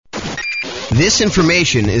This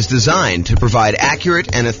information is designed to provide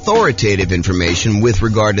accurate and authoritative information with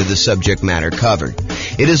regard to the subject matter covered.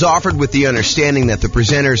 It is offered with the understanding that the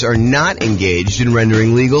presenters are not engaged in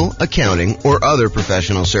rendering legal, accounting, or other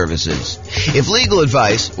professional services. If legal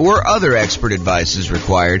advice or other expert advice is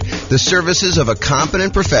required, the services of a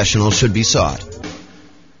competent professional should be sought.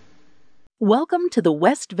 Welcome to the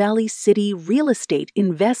West Valley City Real Estate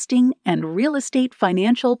Investing and Real Estate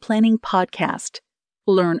Financial Planning Podcast.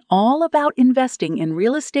 Learn all about investing in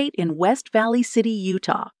real estate in West Valley City,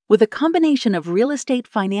 Utah, with a combination of real estate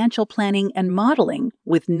financial planning and modeling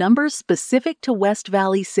with numbers specific to West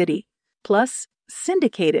Valley City, plus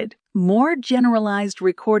syndicated, more generalized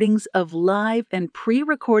recordings of live and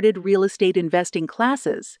pre-recorded real estate investing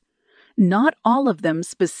classes, not all of them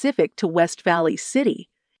specific to West Valley City.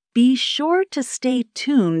 Be sure to stay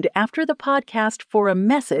tuned after the podcast for a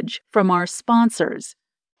message from our sponsors.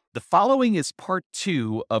 The following is part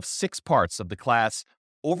 2 of 6 parts of the class,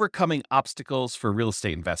 Overcoming Obstacles for Real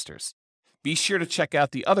Estate Investors. Be sure to check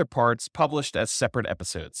out the other parts published as separate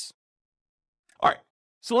episodes. All right,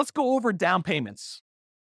 so let's go over down payments.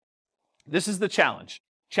 This is the challenge.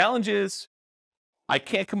 Challenge is, I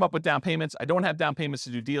can't come up with down payments. I don't have down payments to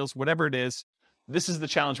do deals, whatever it is. This is the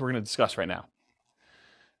challenge we're going to discuss right now.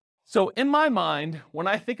 So in my mind, when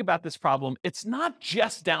I think about this problem, it's not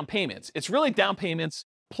just down payments. It's really down payments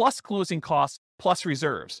plus closing costs, plus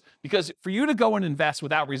reserves. Because for you to go and invest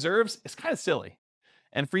without reserves, it's kind of silly.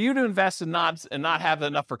 And for you to invest and not have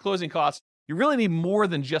enough for closing costs, you really need more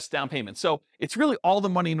than just down payment. So it's really all the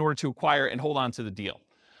money in order to acquire and hold on to the deal.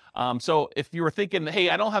 So if you were thinking, hey,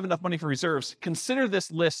 I don't have enough money for reserves, consider this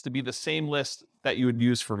list to be the same list that you would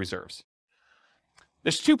use for reserves.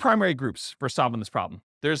 There's 2 primary groups for solving this problem.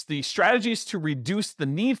 There's the strategies to reduce the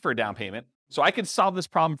need for a down payment. So I could solve this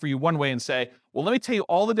problem for you one way and say, well, let me tell you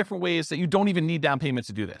all the different ways that you don't even need down payment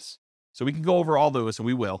to do this. So we can go over all those, and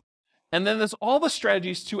we will. And then there's all the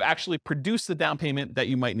strategies to actually produce the down payment that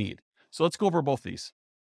you might need. So let's go over both these.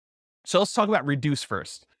 So let's talk about reduce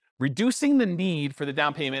first. Reducing the need for the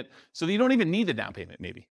down payment so that you don't even need the down payment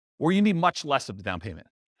maybe, or you need much less of the down payment.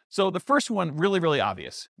 So the first one, really, really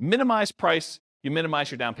obvious. Minimize price. You minimize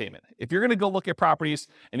your down payment. If you're going to go look at properties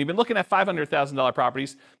and you've been looking at $500,000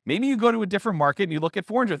 properties, maybe you go to a different market and you look at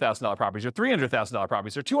 $400,000 properties or $300,000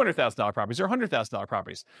 properties or $200,000 properties or $100,000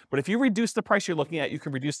 properties. But if you reduce the price you're looking at, you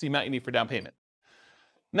can reduce the amount you need for down payment.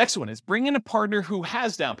 Next one is bring in a partner who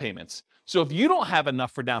has down payments. So if you don't have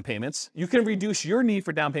enough for down payments, you can reduce your need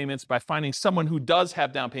for down payments by finding someone who does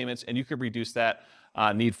have down payments, and you can reduce that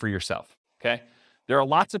need for yourself, okay? There are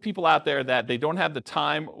lots of people out there that they don't have the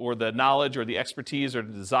time or the knowledge or the expertise or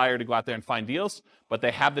the desire to go out there and find deals, but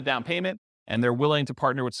they have the down payment and they're willing to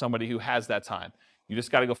partner with somebody who has that time. You just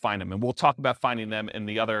got to go find them. And we'll talk about finding them in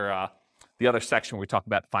the other section where we talk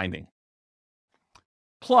about finding.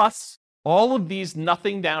 Plus, all of these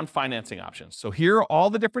nothing down financing options. So here are all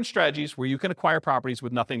the different strategies where you can acquire properties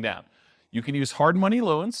with nothing down. You can use hard money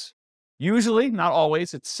loans. Usually, not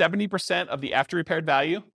always, it's 70% of the after repaired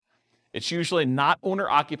value. It's usually not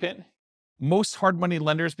owner-occupant. Most hard money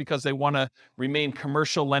lenders, because they want to remain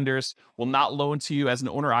commercial lenders, will not loan to you as an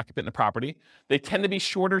owner-occupant in a property. They tend to be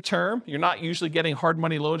shorter term. You're not usually getting hard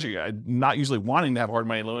money loans, or you're not usually wanting to have hard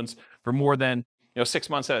money loans for more than 6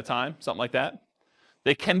 months at a time, something like that.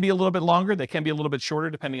 They can be a little bit longer. They can be a little bit shorter,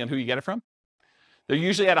 depending on who you get it from. They're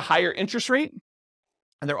usually at a higher interest rate,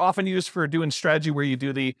 and they're often used for doing strategy where you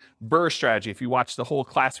do the BRRRR strategy. If you watch the whole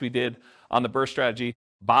class we did on the BRRRR strategy,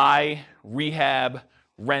 buy, rehab,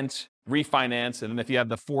 rent, refinance, and then if you have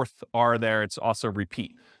the 4th R there, it's also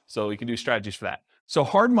repeat. So you can do strategies for that. So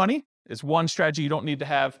hard money is one strategy you don't need to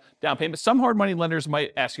have down payment. Some hard money lenders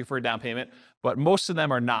might ask you for a down payment, but most of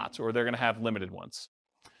them are not, or they're going to have limited ones.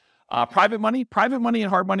 Private money and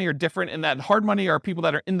hard money are different in that hard money are people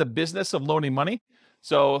that are in the business of loaning money.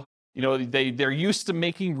 So, they're used to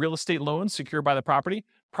making real estate loans secured by the property.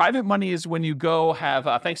 Private money is when you go have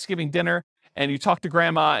a Thanksgiving dinner and you talk to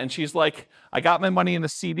grandma and she's like, I got my money in a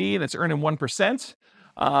CD and it's earning 1%.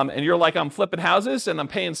 And you're like, I'm flipping houses and I'm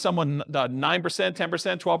paying someone 9%, 10%,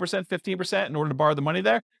 12%, 15% in order to borrow the money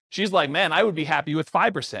there. She's like, man, I would be happy with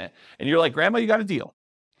 5%. And you're like, grandma, you got a deal.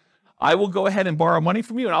 I will go ahead and borrow money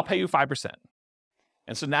from you and I'll pay you 5%.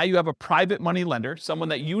 And so now you have a private money lender, someone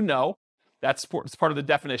that you know. That's part of the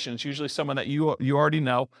definition. It's usually someone that you already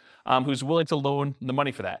know who's willing to loan the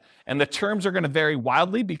money for that. And the terms are going to vary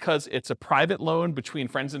wildly because it's a private loan between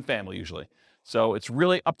friends and family usually. So it's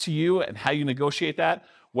really up to you and how you negotiate that,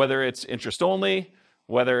 whether it's interest only,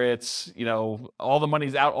 whether it's, all the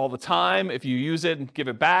money's out all the time. If you use it and give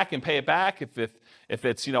it back and pay it back, if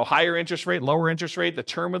it's, higher interest rate, lower interest rate, the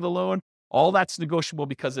term of the loan, All that's negotiable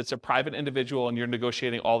because it's a private individual and you're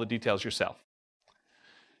negotiating all the details yourself.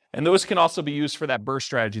 And those can also be used for that BRRRR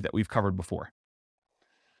strategy that we've covered before.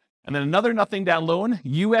 And then another nothing down loan,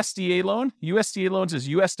 USDA loan. USDA loans is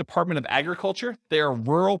U.S. Department of Agriculture. They are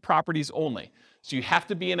rural properties only. So you have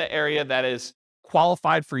to be in an area that is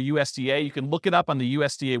qualified for USDA. You can look it up on the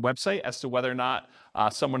USDA website as to whether or not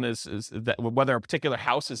whether a particular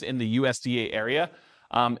house is in the USDA area.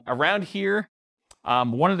 Around here,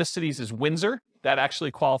 one of the cities is Windsor. That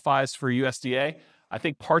actually qualifies for USDA. I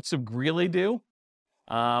think parts of Greeley do.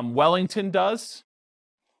 Wellington does.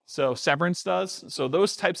 So Severance does. So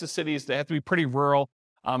those types of cities, they have to be pretty rural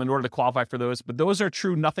in order to qualify for those. But those are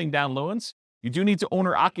true nothing down loans. You do need to own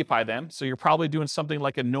or occupy them. So you're probably doing something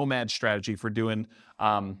like a nomad strategy for doing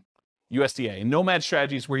USDA. A nomad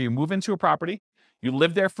strategy is where you move into a property, you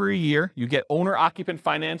live there for a year, you get owner occupant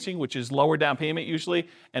financing, which is lower down payment usually,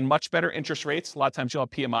 and much better interest rates. A lot of times you'll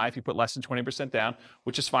have PMI if you put less than 20% down,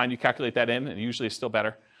 which is fine. You calculate that in, and usually it's still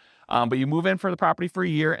better. But you move in for the property for a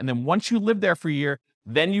year, and then once you live there for a year,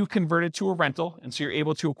 then you convert it to a rental, and so you're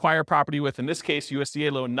able to acquire property with, in this case,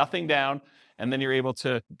 USDA loan, nothing down, and then you're able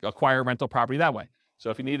to acquire rental property that way. So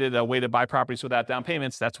if you needed a way to buy properties without down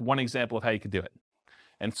payments, that's one example of how you could do it.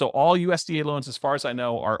 And so all USDA loans, as far as I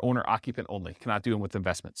know, are owner-occupant only, cannot do them with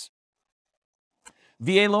investments.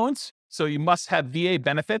 VA loans, so you must have VA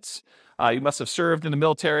benefits. You must have served in the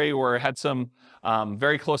military or had some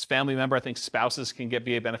very close family member. I think spouses can get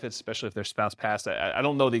VA benefits, especially if their spouse passed. I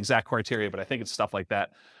don't know the exact criteria, but I think it's stuff like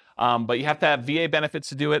that. But you have to have VA benefits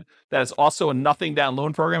to do it. That is also a nothing down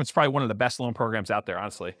loan program. It's probably one of the best loan programs out there,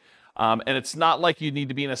 honestly. And it's not like you need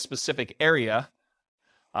to be in a specific area.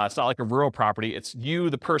 It's not like a rural property. It's you,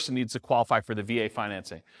 the person, needs to qualify for the VA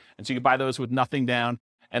financing. And so you can buy those with nothing down.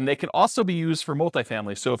 And they can also be used for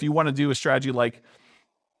multifamily. So if you want to do a strategy like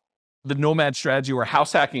the nomad strategy or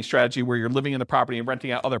house hacking strategy where you're living in the property and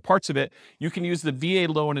renting out other parts of it, you can use the VA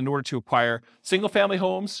loan in order to acquire single family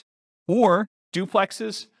homes or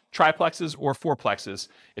duplexes, triplexes, or fourplexes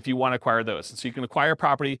if you want to acquire those. And so you can acquire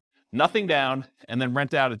property, nothing down, and then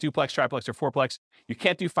rent out a duplex, triplex, or fourplex. You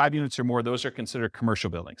can't do 5 units or more. Those are considered commercial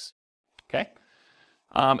buildings. Okay?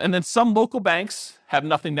 And then some local banks have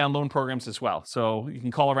nothing down loan programs as well. So you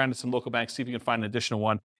can call around to some local banks, see if you can find an additional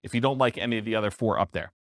one if you don't like any of the other 4 up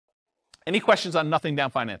there. Any questions on nothing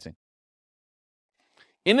down financing?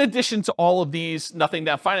 In addition to all of these nothing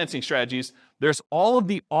down financing strategies, there's all of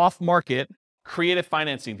the off-market creative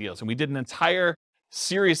financing deals. And we did an entire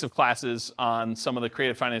series of classes on some of the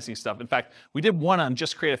creative financing stuff. In fact, we did one on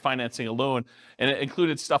just creative financing alone, and it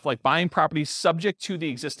included stuff like buying properties subject to the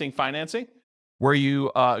existing financing, where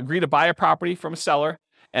you agree to buy a property from a seller,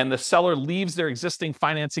 and the seller leaves their existing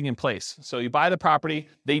financing in place. So you buy the property,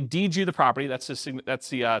 they deed you the property, that's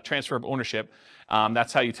the transfer of ownership.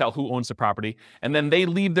 That's how you tell who owns the property. And then they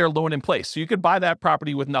leave their loan in place. So you could buy that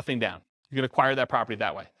property with nothing down. You could acquire that property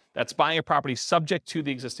that way. That's buying a property subject to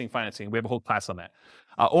the existing financing. We have a whole class on that.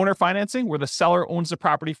 Owner financing, where the seller owns the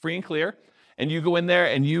property free and clear, and you go in there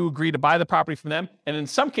and you agree to buy the property from them. And in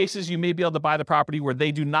some cases, you may be able to buy the property where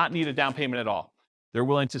they do not need a down payment at all. They're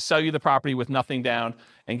willing to sell you the property with nothing down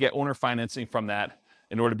and get owner financing from that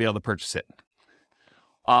in order to be able to purchase it.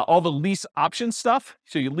 All the lease option stuff,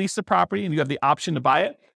 so you lease the property and you have the option to buy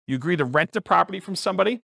it. You agree to rent the property from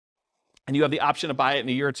somebody, and you have the option to buy it in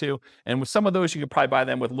a year or two. And with some of those, you could probably buy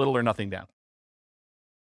them with little or nothing down.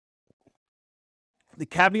 The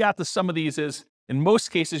caveat to some of these is, in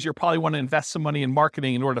most cases, you'll probably want to invest some money in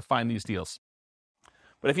marketing in order to find these deals.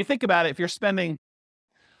 But if you think about it, if you're spending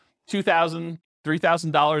 $2,000,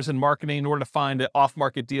 $3,000 in marketing in order to find an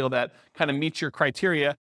off-market deal that kind of meets your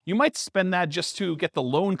criteria, you might spend that just to get the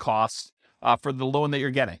loan costs for the loan that you're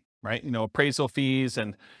getting, right? Appraisal fees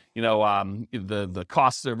and the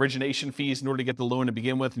costs of origination fees in order to get the loan to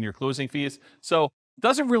begin with, and your closing fees. So it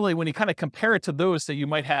doesn't really, when you kind of compare it to those that you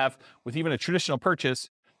might have with even a traditional purchase,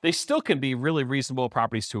 they still can be really reasonable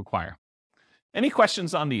properties to acquire. Any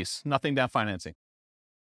questions on these? Nothing down financing.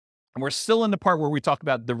 And we're still in the part where we talk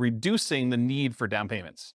about the reducing the need for down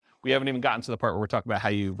payments. We haven't even gotten to the part where we're talking about how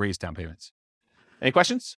you raise down payments. Any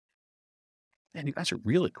questions? Man, you guys are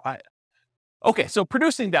really quiet. Okay, so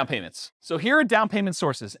producing down payments. So here are down payment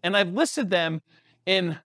sources, and I've listed them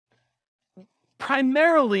in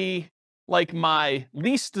primarily like my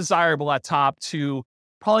least desirable at top to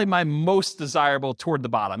probably my most desirable toward the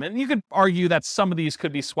bottom. And you could argue that some of these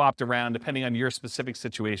could be swapped around depending on your specific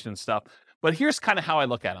situation and stuff. But here's kind of how I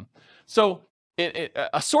look at them. So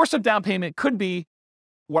a source of down payment could be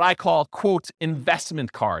what I call, quote,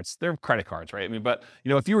 investment cards. They're credit cards, right? But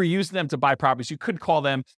if you were using them to buy properties, you could call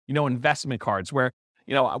them, investment cards, where,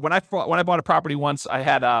 when I bought a property once, I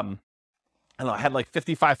had I don't know, I had like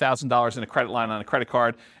 $55,000 in a credit line on a credit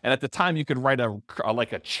card. And at the time you could write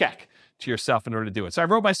a check to yourself in order to do it. So I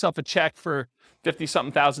wrote myself a check for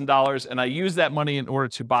 $50-something thousand, and I used that money in order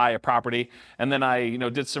to buy a property. And then I,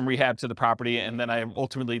 did some rehab to the property, and then I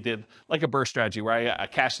ultimately did like a burst strategy where I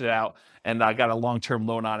cashed it out and I got a long-term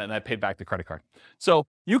loan on it, and I paid back the credit card. So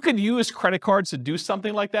you could use credit cards to do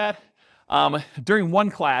something like that. During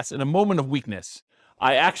one class, in a moment of weakness,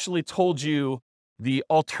 I actually told you the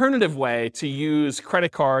alternative way to use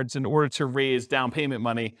credit cards in order to raise down payment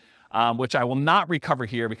money, which I will not recover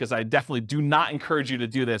here because I definitely do not encourage you to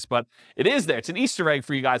do this, but it is there. It's an Easter egg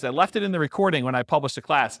for you guys. I left it in the recording when I published the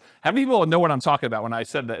class. How many people know what I'm talking about when I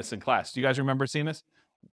said this in class? Do you guys remember seeing this?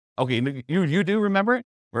 Okay, you do remember it?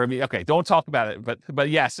 Or, okay, don't talk about it, but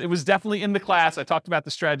yes, it was definitely in the class. I talked about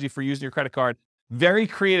the strategy for using your credit card very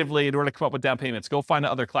creatively in order to come up with down payments. Go find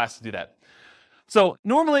another class to do that. So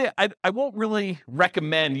normally, I won't really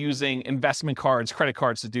recommend using investment cards, credit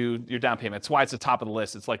cards to do your down payment. That's why it's the top of the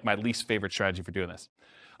list. It's like my least favorite strategy for doing this.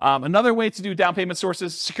 Another way to do down payment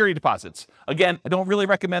sources, security deposits. Again, I don't really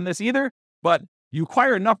recommend this either, but you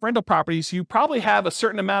acquire enough rental properties, you probably have a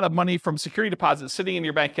certain amount of money from security deposits sitting in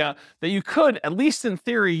your bank account that you could, at least in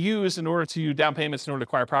theory, use in order to do down payments in order to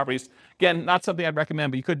acquire properties. Again, not something I'd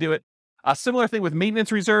recommend, but you could do it. A similar thing with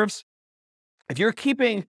maintenance reserves. If you're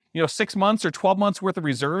keeping 6 months or 12 months worth of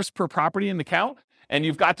reserves per property in the account, and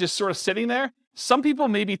you've got just sort of sitting there, some people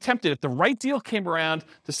may be tempted if the right deal came around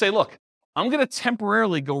to say, look, I'm going to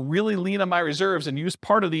temporarily go really lean on my reserves and use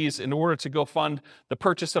part of these in order to go fund the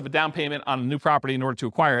purchase of a down payment on a new property in order to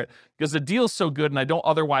acquire it because the deal's so good and I don't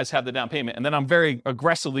otherwise have the down payment. And then I'm very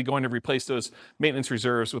aggressively going to replace those maintenance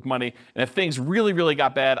reserves with money. And if things really, really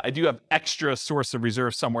got bad, I do have extra source of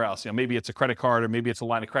reserves somewhere else. Maybe it's a credit card or maybe it's a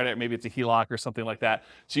line of credit, or maybe it's a HELOC or something like that.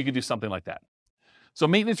 So you could do something like that. So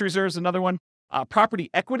maintenance reserves, another one. Property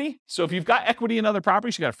equity. So if you've got equity in other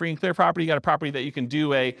properties, you got a free and clear property, you got a property that you can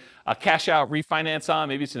do a cash out refinance on.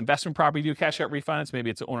 Maybe it's an investment property, you do a cash out refinance. Maybe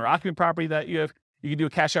it's an owner occupant property that you can do a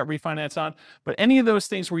cash out refinance on. But any of those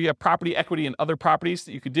things where you have property equity in other properties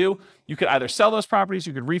that you could do, you could either sell those properties,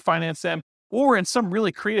 you could refinance them, or in some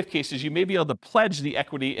really creative cases, you may be able to pledge the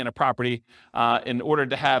equity in a property in order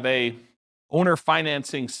to have a owner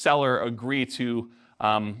financing seller agree to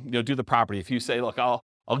do the property. If you say, look,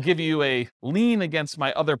 I'll give you a lien against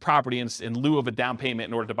my other property in lieu of a down payment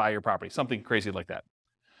in order to buy your property, something crazy like that.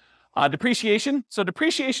 Depreciation. So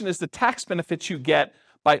depreciation is the tax benefits you get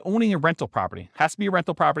by owning a rental property. It has to be a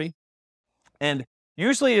rental property. And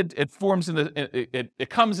usually it comes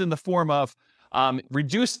in the form of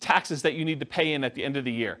reduced taxes that you need to pay in at the end of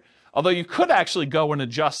the year. Although you could actually go and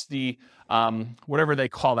adjust the, whatever they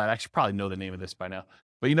call that. I should probably know the name of this by now.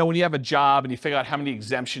 But when you have a job and you figure out how many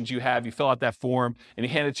exemptions you have, you fill out that form and you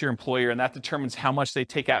hand it to your employer, and that determines how much they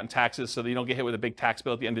take out in taxes so that you don't get hit with a big tax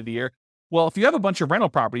bill at the end of the year. Well, if you have a bunch of rental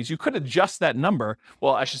properties, you could adjust that number.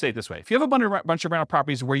 Well, I should say it this way. If you have a bunch of rental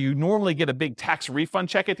properties where you normally get a big tax refund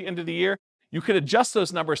check at the end of the year, you could adjust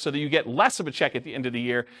those numbers so that you get less of a check at the end of the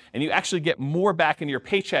year and you actually get more back in your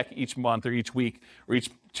paycheck each month or each week or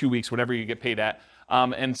each 2 weeks, whatever you get paid at.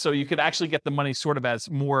 And so you could actually get the money sort of as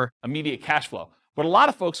more immediate cash flow. But a lot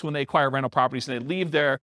of folks, when they acquire rental properties and they leave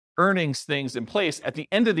their earnings things in place, at the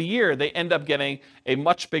end of the year, they end up getting a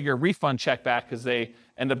much bigger refund check back because they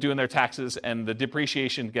end up doing their taxes and the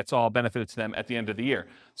depreciation gets all benefited to them at the end of the year.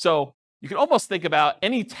 So you can almost think about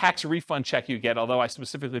any tax refund check you get, although I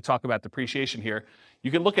specifically talk about depreciation here,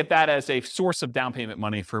 you can look at that as a source of down payment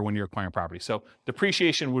money for when you're acquiring property. So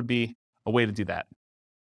depreciation would be a way to do that.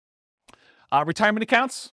 Retirement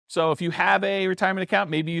accounts. So if you have a retirement account,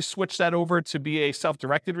 maybe you switch that over to be a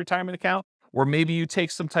self-directed retirement account, or maybe you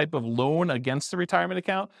take some type of loan against the retirement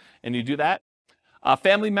account and you do that.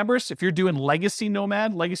 Family members, if you're doing legacy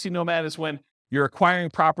nomad is when you're acquiring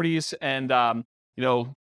properties and,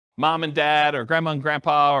 mom and dad or grandma and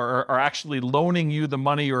grandpa are actually loaning you the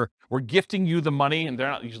money or gifting you the money, and they're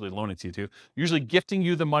not usually loaning to you too, usually gifting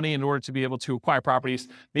you the money in order to be able to acquire properties.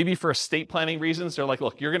 Maybe for estate planning reasons, they're like,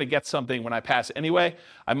 look, you're going to get something when I pass anyway.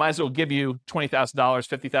 I might as well give you $20,000,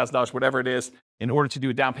 $50,000, whatever it is, in order to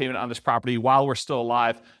do a down payment on this property while we're still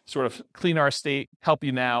alive, sort of clean our estate, help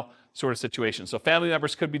you now sort of situation. So family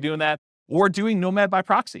members could be doing that or doing nomad by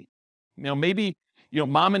proxy. Maybe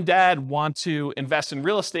mom and dad want to invest in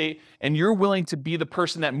real estate and you're willing to be the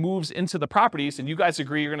person that moves into the properties and you guys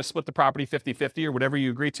agree you're going to split the property 50-50 or whatever you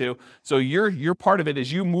agree to. So your part of it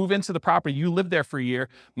is you move into the property, you live there for a year,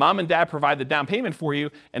 mom and dad provide the down payment for you,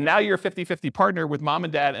 and now you're a 50-50 partner with mom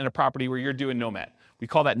and dad in a property where you're doing nomad. We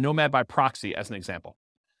call that nomad by proxy as an example.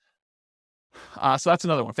 So that's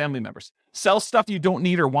another one, family members. Sell stuff you don't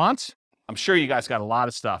need or want. I'm sure you guys got a lot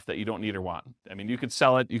of stuff that you don't need or want. I mean, you could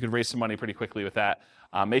sell it, you could raise some money pretty quickly with that.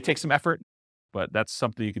 May take some effort, but that's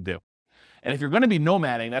something you could do. And if you're going to be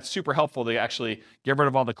nomading, that's super helpful to actually get rid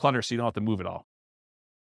of all the clutter so you don't have to move it all.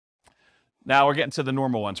 Now we're getting to the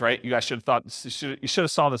normal ones, right? You guys should have thought, you should have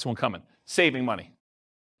saw this one coming. Saving money,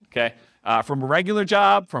 okay? From a regular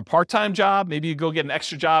job, from a part-time job, maybe you go get an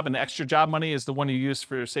extra job, and the extra job money is the one you use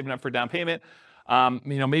for saving up for down payment.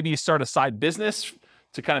 Maybe you start a side business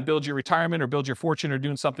to kind of build your retirement or build your fortune or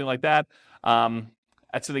doing something like that.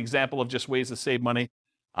 That's an example of just ways to save money.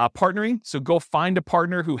 Partnering, so go find a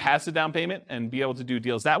partner who has the down payment and be able to do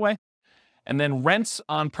deals that way. And then rents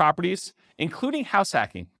on properties, including house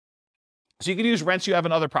hacking. So you can use rents you have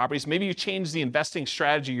in other properties. Maybe you change the investing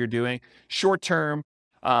strategy you're doing short-term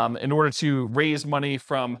in order to raise money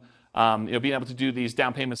from being able to do these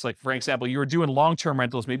down payments. Like, for example, you were doing long-term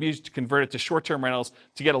rentals. Maybe you convert it to short-term rentals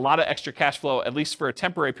to get a lot of extra cash flow, at least for a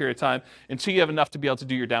temporary period of time, until you have enough to be able to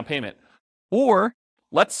do your down payment. Or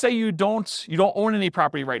let's say you don't own any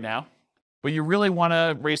property right now, but you really want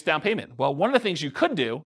to raise down payment. Well, one of the things you could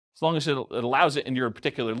do, as long as it allows it in your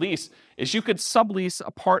particular lease, is you could sublease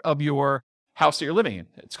a part of your house that you're living in.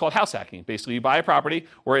 It's called house hacking. Basically, you buy a property,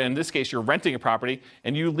 or in this case, you're renting a property,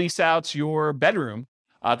 and you lease out your bedroom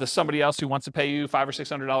to somebody else who wants to pay you $500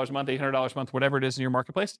 or $600 a month, $800 a month, whatever it is in your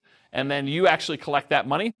marketplace, and then you actually collect that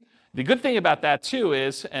money. The good thing about that too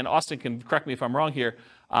is, and Austin can correct me if I'm wrong here,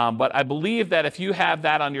 but I believe that if you have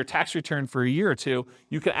that on your tax return for a year or two,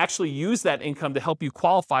 you can actually use that income to help you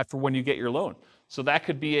qualify for when you get your loan. So that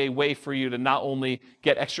could be a way for you to not only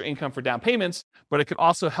get extra income for down payments, but it could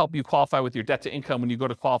also help you qualify with your debt to income when you go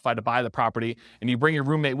to qualify to buy the property, and you bring your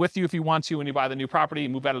roommate with you if you want to when you buy the new property, you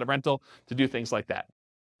move out of the rental to do things like that.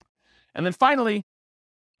 And then finally,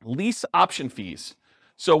 lease option fees.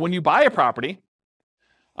 So when you buy a property,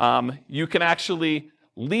 you can actually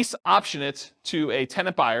lease option it to a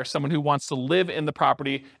tenant buyer, someone who wants to live in the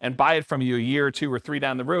property and buy it from you a year or 2 or 3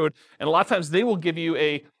 down the road. And a lot of times they will give you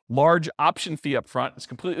a large option fee up front. It's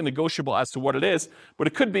completely negotiable as to what it is, but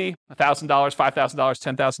it could be $1,000, $5,000,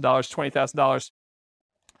 $10,000, $20,000.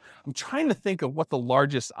 I'm trying to think of what the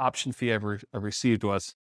largest option fee I've received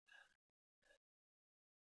was.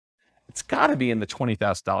 It's got to be in the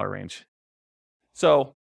 $20,000 range.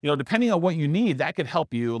 So, depending on what you need, that could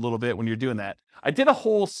help you a little bit when you're doing that. I did a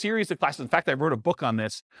whole series of classes. In fact, I wrote a book on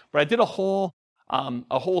this, but I did a whole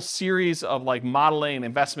series of like modeling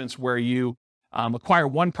investments where you acquire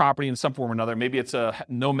one property in some form or another. Maybe it's a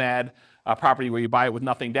nomad property where you buy it with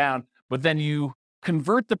nothing down, but then you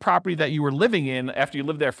convert the property that you were living in after you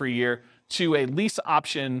lived there for a year to a lease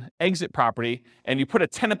option exit property, and you put a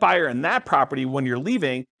tenant buyer in that property when you're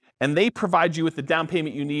leaving, and they provide you with the down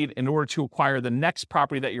payment you need in order to acquire the next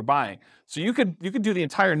property that you're buying. So you could do the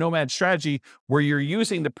entire nomad strategy where you're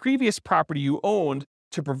using the previous property you owned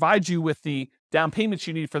to provide you with the down payments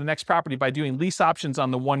you need for the next property by doing lease options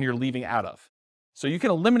on the one you're leaving out of. So you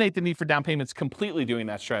can eliminate the need for down payments completely doing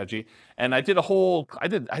that strategy. And I did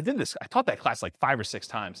this, I taught that class like 5 or 6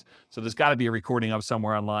 times. So there's got to be a recording of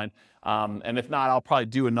somewhere online. And if not, I'll probably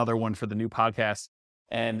do another one for the new podcast.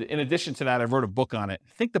 And in addition to that, I wrote a book on it.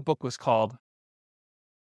 I think the book was called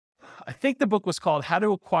How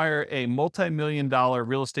to Acquire a Multi-Million-Dollar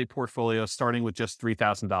Real Estate Portfolio Starting with Just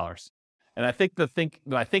 $3,000. And I think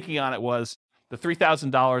my thinking on it was the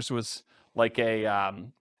 $3,000 was like a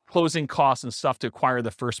closing costs and stuff to acquire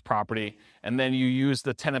the first property. And then you use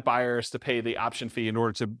the tenant buyers to pay the option fee in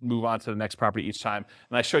order to move on to the next property each time.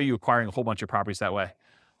 And I show you acquiring a whole bunch of properties that way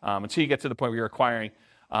until you get to the point where you're acquiring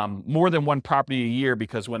more than one property a year,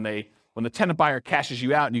 because when the tenant buyer cashes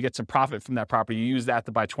you out and you get some profit from that property, you use that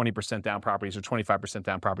to buy 20% down properties or 25%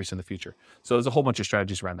 down properties in the future. So there's a whole bunch of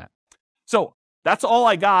strategies around that. So that's all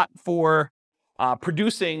I got for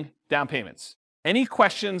producing down payments. Any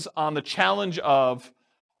questions on the challenge of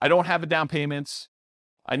I don't have a down payments,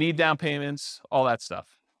 I need down payments, all that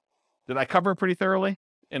stuff? Did I cover it pretty thoroughly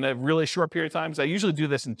in a really short period of time? Because I usually do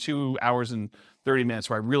this in 2 hours and 30 minutes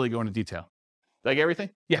where I really go into detail. Did I get everything?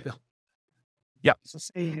 Yeah, Bill. Yep. So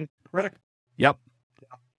say credit. Yep.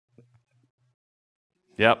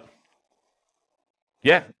 Yep.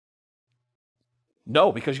 Yeah.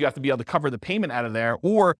 No, because you have to be able to cover the payment out of there,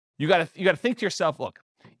 or you got to think to yourself, look,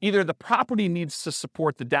 either the property needs to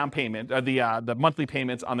support the down payment or the monthly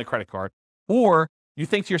payments on the credit card, or you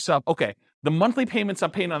think to yourself, okay, the monthly payments I'm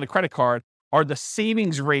paying on the credit card are the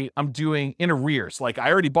savings rate I'm doing in arrears. Like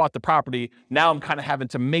I already bought the property, now I'm kind of having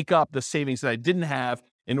to make up the savings that I didn't have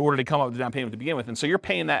in order to come up with the down payment to begin with. And so you're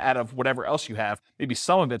paying that out of whatever else you have. Maybe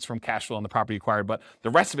some of it's from cash flow on the property acquired, but the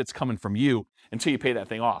rest of it's coming from you until you pay that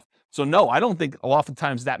thing off. So no, I don't think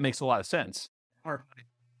oftentimes that makes a lot of sense. Hard.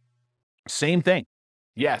 Same thing.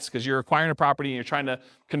 Yes, because you're acquiring a property and you're trying to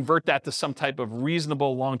convert that to some type of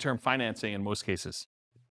reasonable long-term financing in most cases.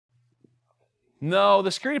 No,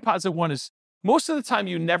 the security deposit one is, most of the time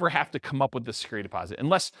you never have to come up with the security deposit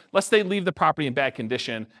unless they leave the property in bad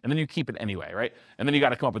condition and then you keep it anyway, right? And then you got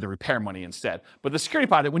to come up with the repair money instead. But the security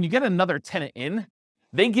deposit, when you get another tenant in,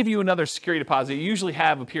 they give you another security deposit. You usually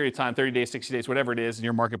have a period of time, 30 days, 60 days, whatever it is in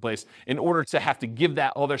your marketplace, in order to have to give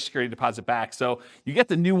that other security deposit back. So you get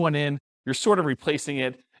the new one in, you're sort of replacing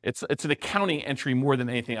it. It's an accounting entry more than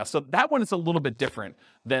anything else. So that one is a little bit different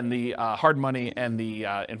than the hard money and the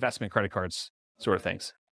investment credit cards sort of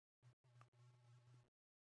things.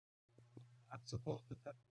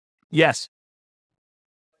 Yes.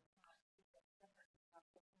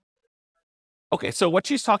 Okay, so what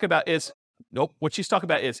she's talking about is, what she's talking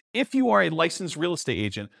about is if you are a licensed real estate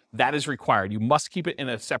agent, that is required. You must keep it in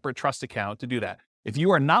a separate trust account to do that. If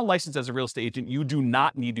you are not licensed as a real estate agent, you do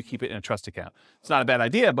not need to keep it in a trust account. It's not a bad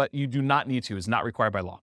idea, but you do not need to. It's not required by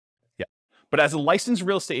law. Yeah. But as a licensed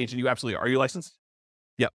real estate agent, you absolutely are. Are you licensed?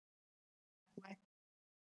 Yep.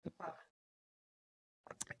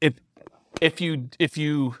 If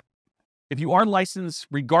you are licensed,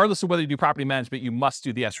 regardless of whether you do property management, you must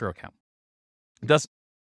do the escrow account.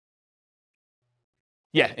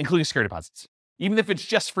 Yeah, including security deposits. Even if it's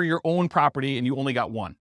just for your own property and you only got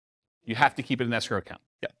one, you have to keep it in an escrow account.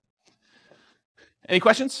 Yeah. Any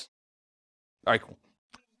questions? All right, cool.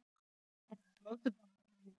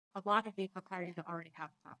 A lot of these require to already have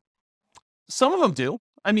that. Some of them do.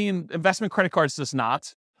 I mean, investment credit cards does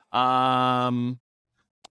not.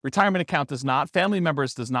 Retirement account does not. Family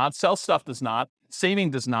members does not. Sell stuff does not. Saving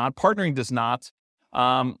does not. Partnering does not.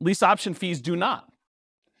 Lease option fees do not.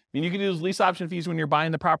 I mean, you can use lease option fees when you're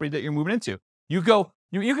buying the property that you're moving into. You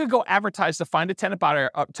could go advertise to find a tenant buyer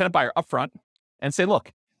up front and say,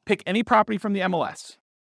 look, pick any property from the MLS.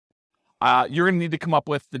 You're going to need to come up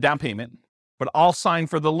with the down payment, but I'll sign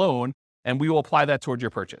for the loan and we will apply that towards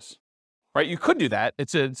your purchase. Right? You could do that.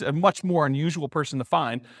 It's a much more unusual person to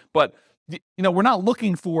find, but we're not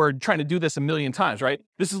looking for trying to do this a million times, right?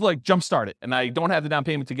 This is like jumpstart it, and I don't have the down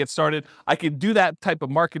payment to get started. I could do that type of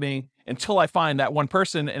marketing until I find that one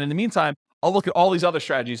person, and in the meantime, I'll look at all these other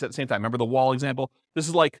strategies at the same time. Remember the wall example? This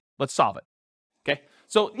is like, let's solve it, okay?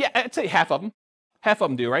 So yeah, I'd say half of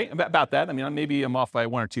them do, right? About that. I mean, maybe I'm off by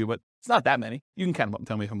one or two, but it's not that many. You can count them up and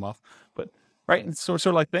tell me if I'm off, but right? It's sort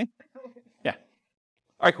of like thing. Yeah.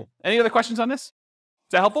 All right, cool. Any other questions on this? Is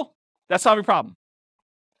that helpful? That's solve your problem.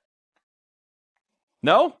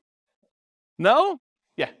 No? No?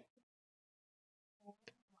 Yeah.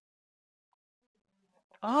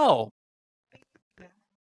 Oh.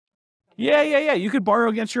 Yeah. You could borrow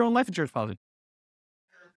against your own life insurance policy.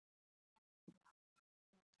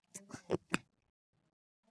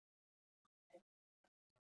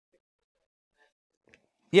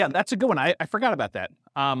 Yeah, that's a good one. I forgot about that.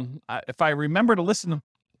 If I remember to listen to...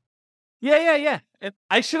 Yeah.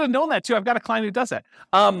 I should have known that too. I've got a client who does that.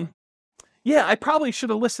 Yeah, I probably should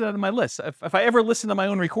have listed that on my list. If I ever listen to my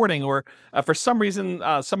own recording or for some reason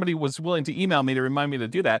somebody was willing to email me to remind me to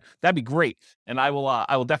do that, that'd be great. And I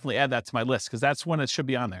will definitely add that to my list because that's when it should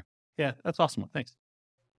be on there. Yeah, that's awesome. Thanks.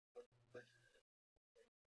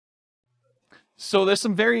 So there's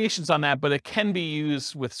some variations on that, but it can be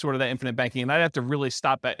used with sort of that infinite banking. And I'd have to really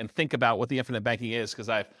stop and think about what the infinite banking is because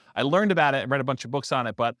I learned about it and read a bunch of books on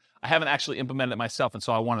it, but I haven't actually implemented it myself. And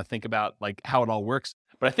so I want to think about like how it all works.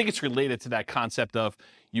 But I think it's related to that concept of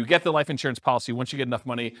you get the life insurance policy. Once you get enough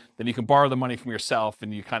money, then you can borrow the money from yourself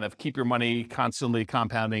and you kind of keep your money constantly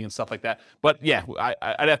compounding and stuff like that. But yeah,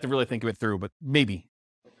 I'd have to really think of it through, but maybe.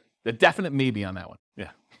 The definite maybe on that one.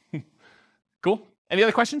 Yeah. Cool. Any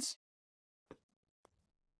other questions?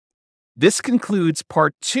 This concludes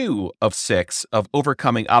part 2 of 6 of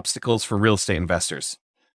Overcoming Obstacles for Real Estate Investors.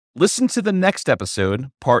 Listen to the next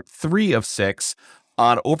episode, part 3 of 6,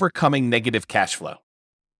 on overcoming negative cash flow.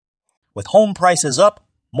 With home prices up,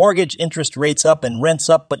 mortgage interest rates up, and rents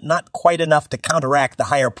up, but not quite enough to counteract the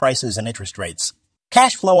higher prices and interest rates.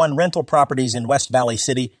 Cash flow on rental properties in West Valley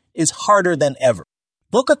City is harder than ever.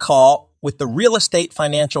 Book a call with the Real Estate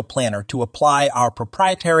Financial Planner to apply our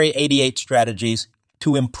proprietary 88 strategies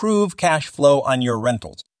to improve cash flow on your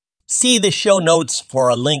rentals. See the show notes for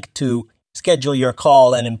a link to schedule your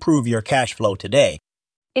call and improve your cash flow today.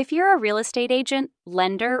 If you're a real estate agent,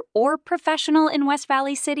 lender, or professional in West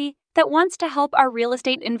Valley City that wants to help our real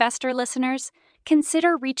estate investor listeners,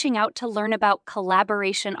 consider reaching out to learn about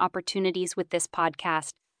collaboration opportunities with this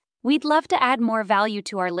podcast. We'd love to add more value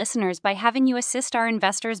to our listeners by having you assist our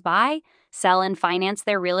investors buy, sell, and finance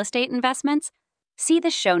their real estate investments. See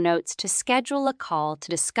the show notes to schedule a call to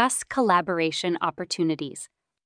discuss collaboration opportunities.